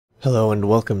Hello and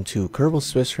welcome to Kerbal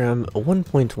Space Ram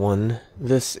 1.1.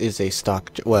 This is a stock,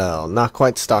 well, not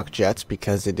quite stock jet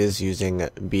because it is using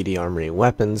BD Armory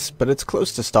weapons, but it's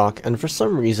close to stock, and for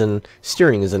some reason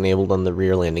steering is enabled on the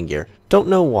rear landing gear. Don't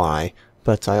know why,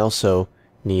 but I also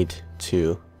need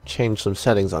to change some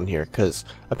settings on here because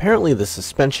apparently the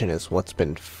suspension is what's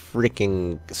been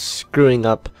freaking screwing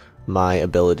up my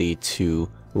ability to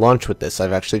launch with this.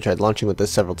 I've actually tried launching with this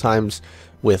several times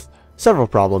with several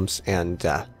problems, and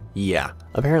yeah,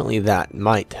 apparently that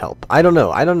might help. I don't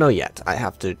know yet. I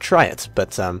have to try it,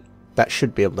 but that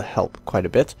should be able to help quite a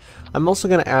bit. I'm also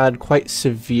going to add quite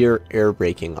severe air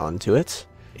braking onto it,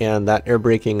 and that air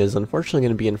braking is unfortunately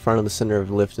going to be in front of the center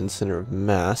of lift and center of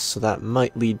mass, so that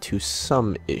might lead to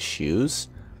some issues,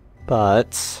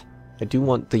 but I do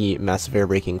want the massive air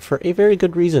braking for a very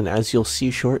good reason, as you'll see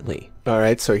shortly.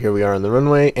 Alright, so here we are on the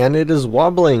runway, and it is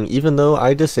wobbling even though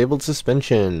I disabled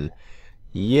suspension.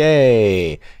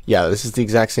 Yay! Yeah, this is the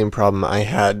exact same problem I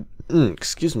had,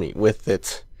 excuse me, with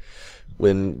it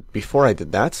before I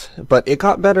did that. But it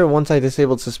got better once I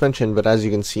disabled suspension, but as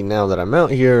you can see now that I'm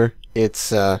out here,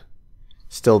 it's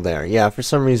still there. Yeah, for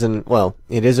some reason, well,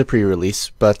 it is a pre-release,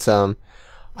 but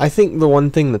I think the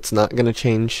one thing that's not going to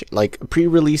change, like,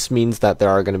 pre-release means that there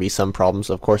are going to be some problems.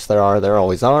 Of course there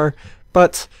always are,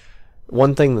 but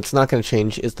one thing that's not going to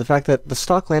change is the fact that the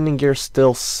stock landing gear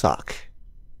still suck.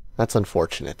 That's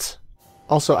unfortunate.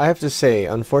 Also, I have to say,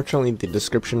 unfortunately, the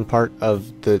description part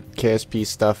of the KSP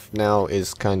stuff now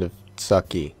is kind of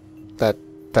sucky. That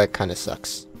kind of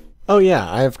sucks. Oh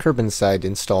yeah, I have Curb Inside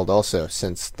installed also,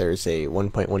 since there's a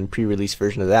 1.1 pre-release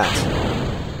version of that.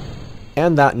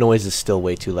 And that noise is still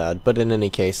way too loud, but in any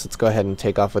case, let's go ahead and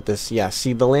take off with this. Yeah,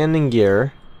 see, the landing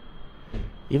gear,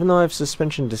 even though I have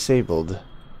suspension disabled,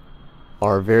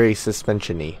 are very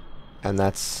suspension-y, and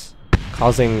that's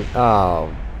causing,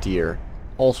 oh dear,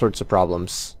 all sorts of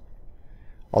problems.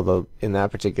 Although in that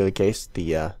particular case,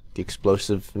 the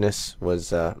explosiveness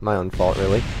was my own fault,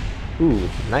 really. Ooh,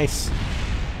 nice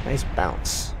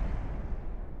bounce.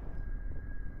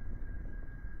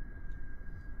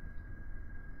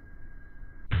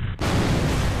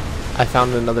 I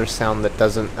found another sound that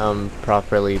doesn't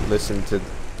properly listen to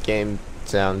game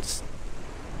sounds.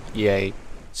 Yay.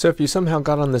 So if you somehow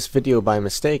got on this video by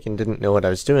mistake and didn't know what I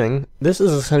was doing, this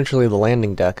is essentially the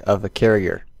landing deck of a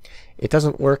carrier. It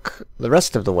doesn't work the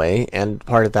rest of the way, and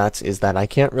part of that is that I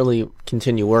can't really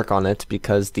continue work on it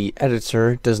because the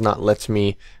editor does not let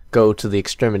me go to the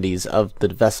extremities of the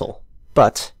vessel.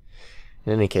 But,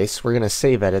 in any case, we're going to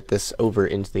save edit this over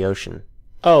into the ocean.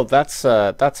 Oh, that's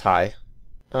high.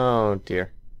 Oh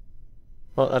dear.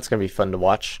 Well, that's going to be fun to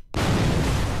watch.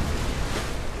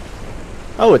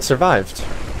 Oh, it survived.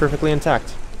 Perfectly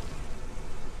intact.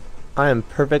 I am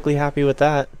perfectly happy with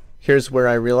that. Here's where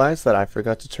I realized that I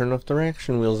forgot to turn off the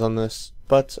reaction wheels on this,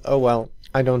 but oh well,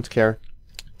 I don't care.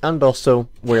 And also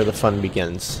where the fun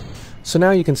begins. So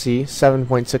now you can see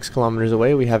 7.6 kilometers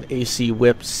away we have AC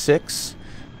Whip 6,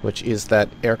 which is that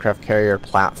aircraft carrier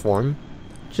platform,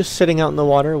 just sitting out in the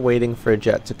water waiting for a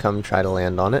jet to come try to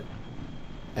land on it.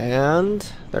 And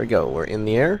there we go, we're in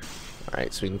the air.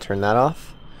 Alright, so we can turn that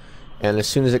off. And as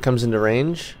soon as it comes into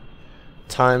range,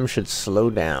 time should slow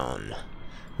down.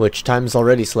 Which time's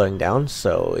already slowing down,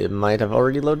 so it might have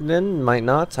already loaded in, might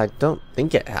not. I don't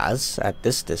think it has at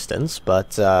this distance,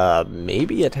 but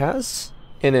maybe it has.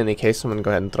 In any case, I'm going to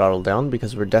go ahead and throttle down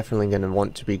because we're definitely going to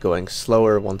want to be going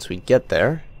slower once we get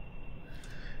there.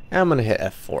 And I'm going to hit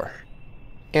F4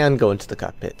 and go into the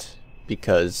cockpit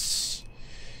because,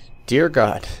 dear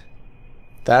God,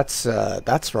 that's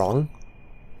wrong.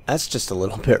 That's just a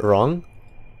little bit wrong.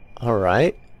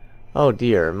 Alright. Oh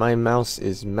dear, my mouse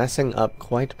is messing up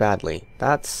quite badly.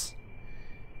 That's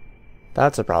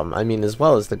a problem. I mean, as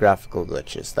well as the graphical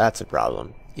glitches, that's a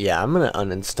problem. Yeah, I'm gonna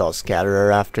uninstall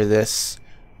Scatterer after this.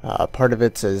 Part of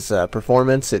it is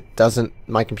performance.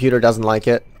 My computer doesn't like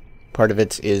it. Part of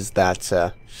it is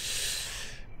that,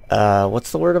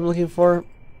 what's the word I'm looking for?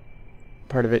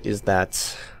 Part of it is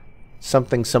that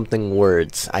something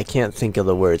words. I can't think of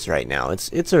the words right now.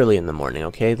 It's early in the morning,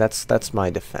 okay? That's my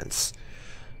defense.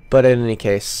 But in any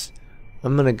case,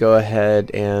 I'm gonna go ahead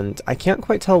and I can't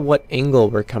quite tell what angle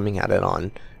we're coming at it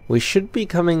on. We should be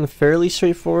coming fairly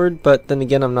straightforward, but then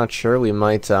again, I'm not sure. We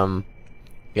might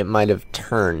it might have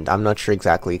turned. I'm not sure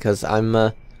exactly because I'm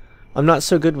not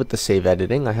so good with the save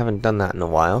editing. I haven't done that in a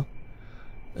while.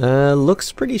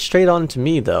 Looks pretty straight on to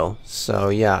me though, so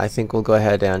yeah, I think we'll go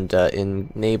ahead and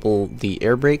enable the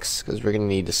air brakes because we're going to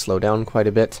need to slow down quite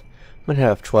a bit. I'm going to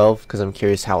have 12 because I'm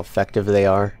curious how effective they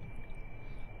are.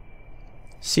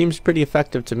 Seems pretty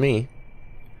effective to me.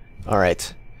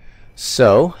 Alright,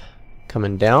 so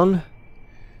coming down,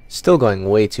 Still going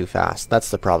way too fast.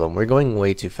 That's the problem. We're going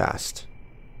way too fast.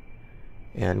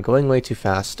 And going way too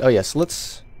fast. Oh yes,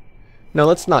 let's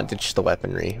not ditch the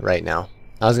weaponry right now.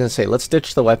 I was going to say, let's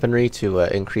ditch the weaponry to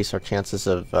increase our chances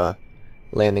of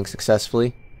landing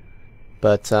successfully.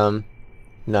 But, no,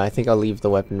 I think I'll leave the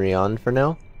weaponry on for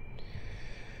now.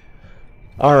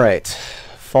 Alright,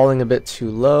 falling a bit too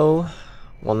low.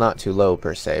 Well, not too low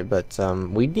per se, but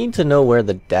we need to know where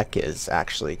the deck is,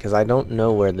 actually, because I don't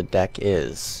know where the deck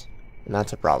is. And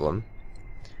that's a problem.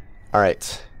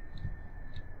 Alright.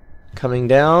 Coming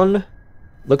down.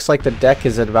 Looks like the deck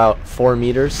is at about 4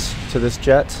 meters to this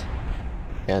jet.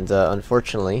 And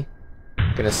unfortunately,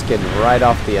 gonna skid right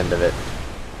off the end of it.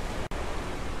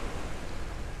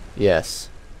 Yes.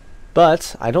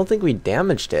 But I don't think we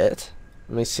damaged it.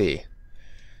 Let me see.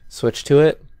 Switch to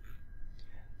it.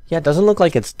 Yeah, it doesn't look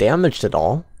like it's damaged at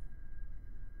all.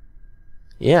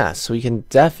 Yeah, so we can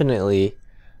definitely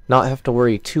not have to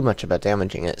worry too much about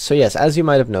damaging it. So yes, as you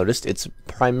might have noticed, it's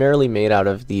primarily made out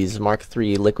of these Mark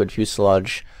III liquid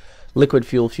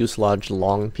fuel fuselage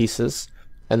long pieces,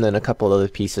 and then a couple other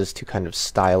pieces to kind of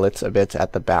style it a bit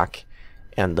at the back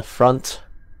and the front.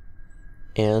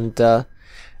 And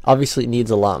obviously it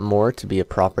needs a lot more to be a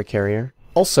proper carrier.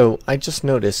 Also, I just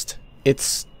noticed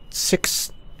it's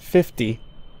 6:50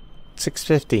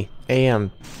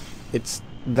 a.m. It's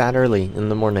that early in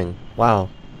the morning. Wow.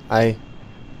 I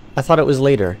thought it was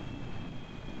later.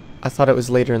 I thought it was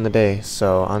later in the day,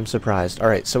 so I'm surprised.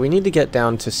 Alright, so we need to get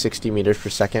down to 60 meters per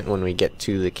second when we get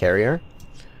to the carrier.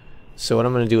 So what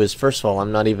I'm going to do is, first of all,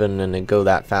 I'm not even going to go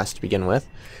that fast to begin with.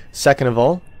 Second of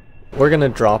all, we're going to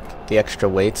drop the extra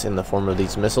weights in the form of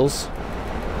these missiles.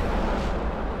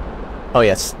 Oh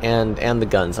yes, and the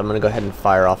guns. I'm going to go ahead and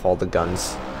fire off all the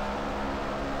guns.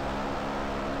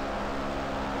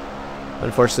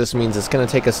 Unfortunately, this means it's going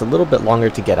to take us a little bit longer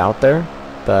to get out there,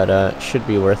 but should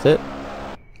be worth it.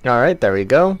 Alright, there we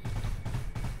go.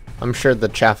 I'm sure the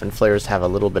chaff and flares have a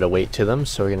little bit of weight to them,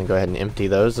 so we're going to go ahead and empty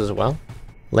those as well.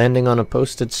 Landing on a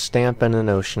postage stamp in an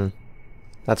ocean.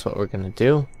 That's what we're going to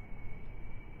do.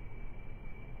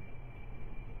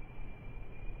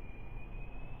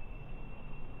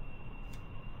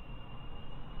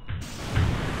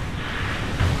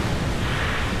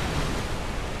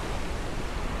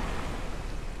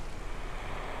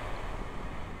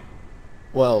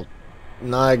 Well,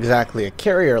 not exactly a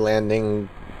carrier landing,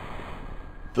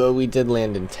 but we did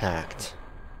land intact.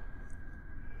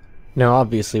 Now,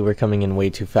 obviously, we're coming in way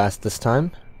too fast this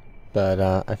time, but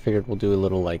I figured we'll do a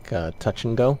little, like, touch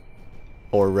and go,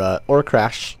 or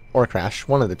crash,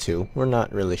 one of the two. We're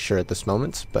not really sure at this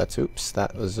moment, but oops,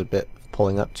 that was a bit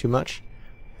pulling up too much.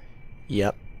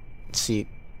 Yep. See,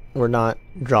 we're not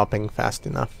dropping fast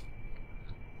enough.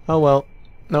 Oh well.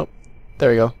 Nope.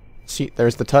 There we go. See,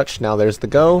 there's the touch, now there's the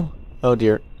go. Oh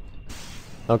dear.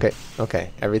 Okay,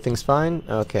 okay, everything's fine.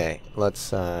 Okay,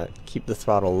 let's keep the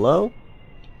throttle low.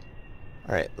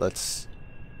 Alright, let's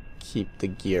keep the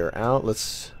gear out.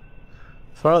 Let's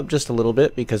throttle up just a little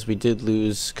bit because we did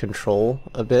lose control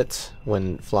a bit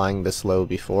when flying this slow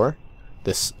before.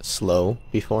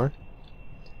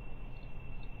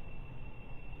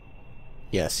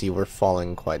 Yeah, see, we're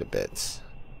falling quite a bit.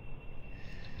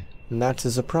 And that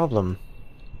is a problem.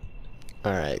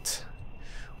 Alright.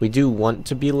 We do want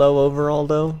to be low overall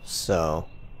though, so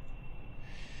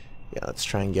yeah, let's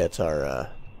try and get our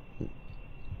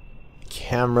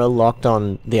camera locked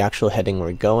on the actual heading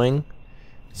we're going.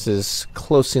 This is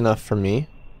close enough for me.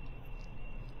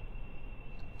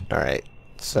 Alright,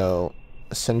 so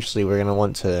essentially we're going to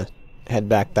want to head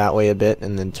back that way a bit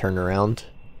and then turn around.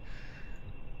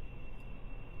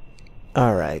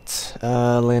 Alright,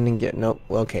 landing gear, nope,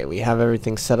 okay, we have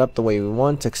everything set up the way we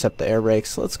want except the air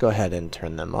brakes. Let's go ahead and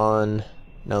turn them on.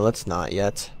 No, let's not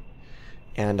yet.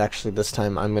 And actually this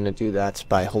time I'm going to do that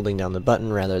by holding down the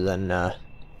button rather than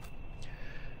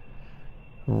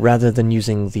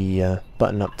using the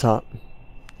button up top.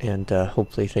 And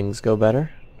hopefully things go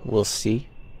better. We'll see.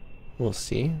 We'll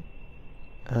see.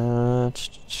 I'm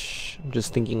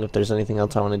just thinking if there's anything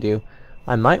else I want to do.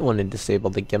 I might want to disable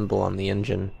the gimbal on the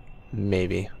engine.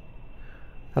 Maybe.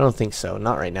 I don't think so.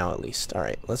 Not right now, at least.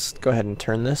 Alright, let's go ahead and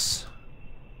turn this.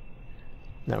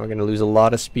 Now we're going to lose a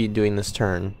lot of speed doing this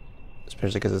turn.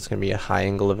 Especially because it's going to be a high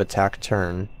angle of attack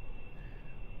turn.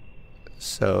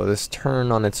 So this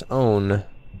turn on its own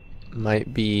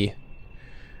might be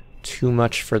too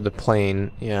much for the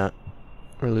plane. Yeah,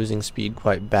 we're losing speed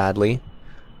quite badly.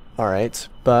 Alright,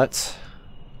 but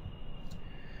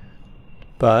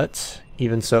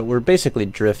even so, we're basically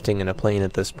drifting in a plane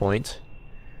at this point.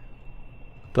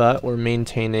 But we're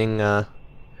maintaining, oh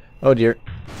dear.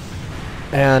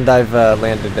 And I've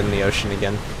landed in the ocean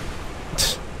again.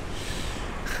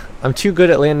 I'm too good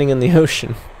at landing in the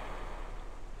ocean.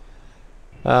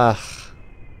 Yeah.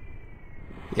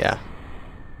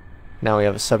 Now we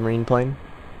have a submarine plane.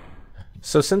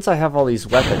 So since I have all these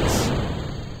weapons,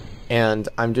 and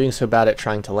I'm doing so bad at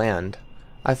trying to land,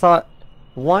 I thought,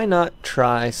 why not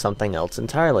try something else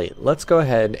entirely? Let's go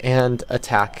ahead and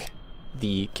attack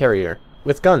the carrier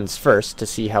with guns first to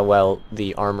see how well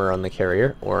the armor on the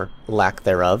carrier, or lack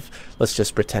thereof, let's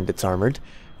just pretend it's armored,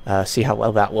 see how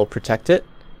well that will protect it,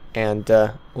 and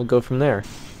we'll go from there.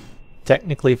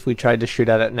 Technically, if we tried to shoot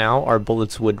at it now, our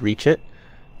bullets would reach it,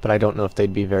 but I don't know if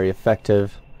they'd be very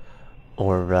effective,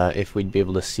 or if we'd be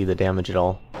able to see the damage at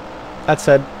all. That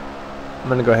said, I'm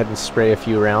going to go ahead and spray a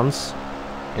few rounds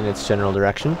in its general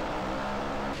direction.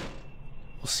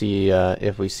 We'll see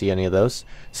if we see any of those.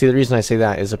 See, the reason I say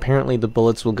that is apparently the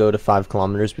bullets will go to 5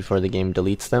 kilometers before the game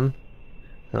deletes them.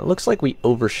 And it looks like we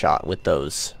overshot with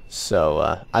those.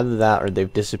 So either that or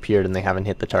they've disappeared and they haven't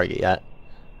hit the target yet.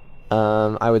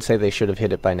 I would say they should have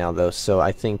hit it by now though, so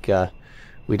I think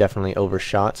we definitely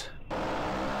overshot.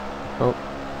 Oh,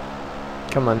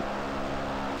 come on.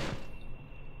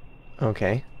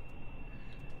 Okay.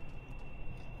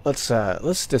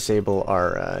 Let's disable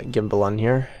our gimbal on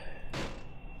here.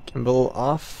 Gimbal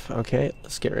off. Okay,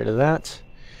 let's get rid of that.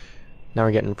 Now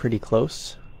we're getting pretty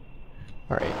close.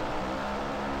 Alright.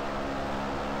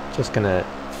 Just gonna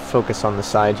focus on the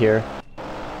side here.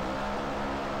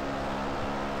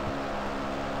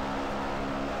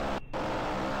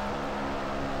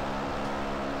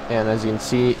 And as you can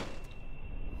see,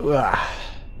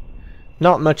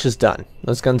 not much is done.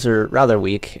 Those guns are rather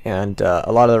weak, and a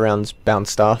lot of the rounds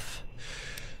bounced off.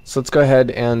 So let's go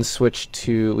ahead and switch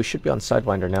to... we should be on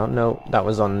Sidewinder now. No, that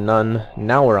was on none.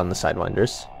 Now we're on the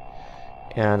Sidewinders.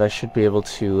 And I should be able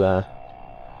to...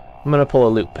 I'm going to pull a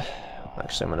loop.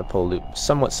 Actually, I'm going to pull a loop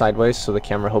somewhat sideways, so the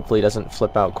camera hopefully doesn't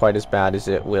flip out quite as bad as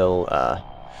it will...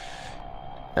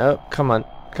 oh, come on.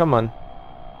 Come on.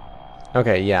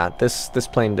 Okay, yeah, this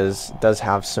plane does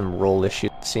have some roll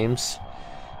issues, it seems.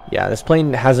 Yeah, this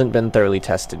plane hasn't been thoroughly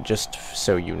tested, just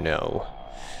so you know.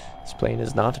 This plane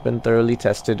has not been thoroughly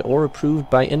tested or approved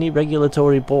by any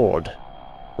regulatory board,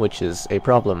 which is a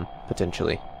problem,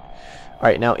 potentially.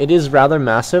 Alright, now it is rather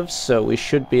massive, so we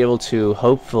should be able to,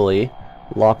 hopefully,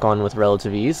 lock on with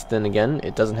relative ease. Then again,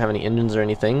 it doesn't have any engines or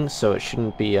anything, so it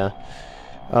shouldn't be,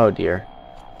 oh dear.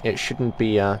 It shouldn't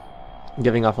be,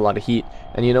 giving off a lot of heat.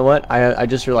 And you know what? I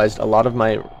just realized a lot of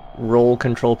my roll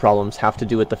control problems have to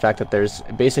do with the fact that there's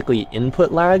basically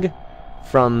input lag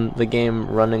from the game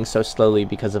running so slowly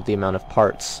because of the amount of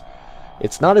parts.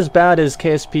 It's not as bad as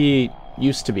KSP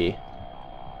used to be,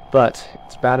 but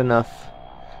it's bad enough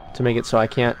to make it so I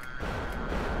can't...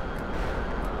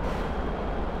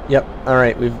 Yep,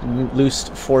 alright, we've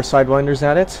loosed 4 Sidewinders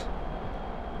at it.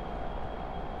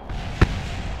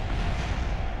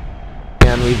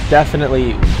 And we've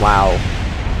definitely... wow.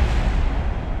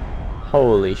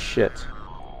 Holy shit.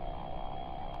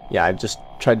 Yeah, I just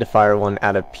tried to fire one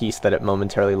at a piece that it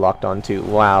momentarily locked onto.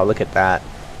 Wow, look at that.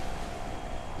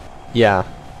 Yeah.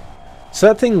 So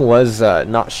that thing was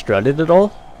not strutted at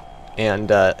all, and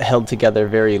held together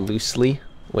very loosely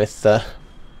with... Actually,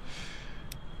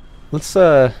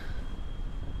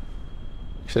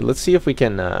 let's see if we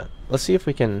can...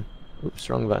 Oops,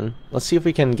 wrong button. Let's see if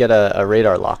we can get a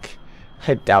radar lock.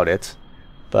 I doubt it,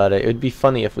 but it would be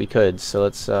funny if we could. So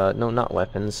let's, no, not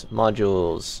weapons,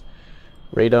 modules,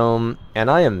 radome,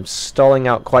 and I am stalling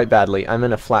out quite badly. I'm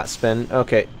in a flat spin.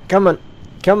 Okay, come on,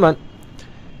 come on,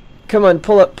 come on,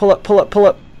 pull up, pull up, pull up, pull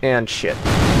up, and shit.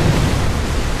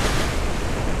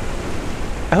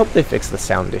 I hope they fix the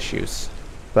sound issues,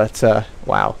 but,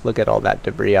 wow, look at all that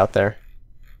debris out there.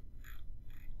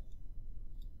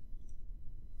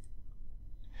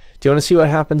 Do you want to see what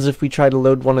happens if we try to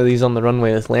load one of these on the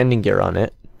runway with landing gear on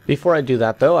it? Before I do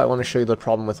that though, I want to show you the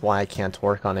problem with why I can't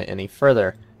work on it any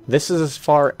further. This is as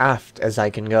far aft as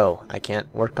I can go. I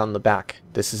can't work on the back.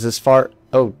 This is as far...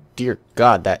 oh dear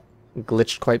god, that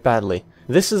glitched quite badly.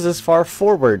 This is as far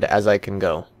forward as I can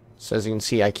go. So as you can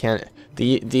see, I can't...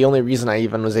 The only reason I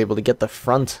even was able to get the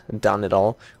front done at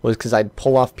all was because I'd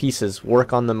pull off pieces,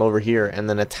 work on them over here, and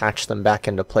then attach them back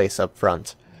into place up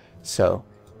front. So,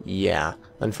 yeah.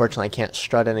 Unfortunately, I can't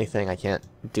strut anything, I can't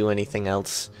do anything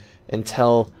else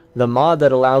until the mod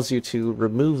that allows you to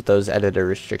remove those editor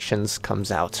restrictions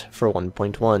comes out for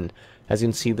 1.1. As you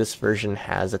can see, this version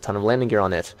has a ton of landing gear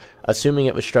on it. Assuming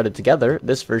it was strutted together,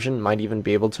 this version might even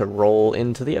be able to roll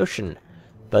into the ocean.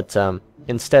 But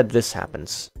instead, this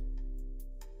happens.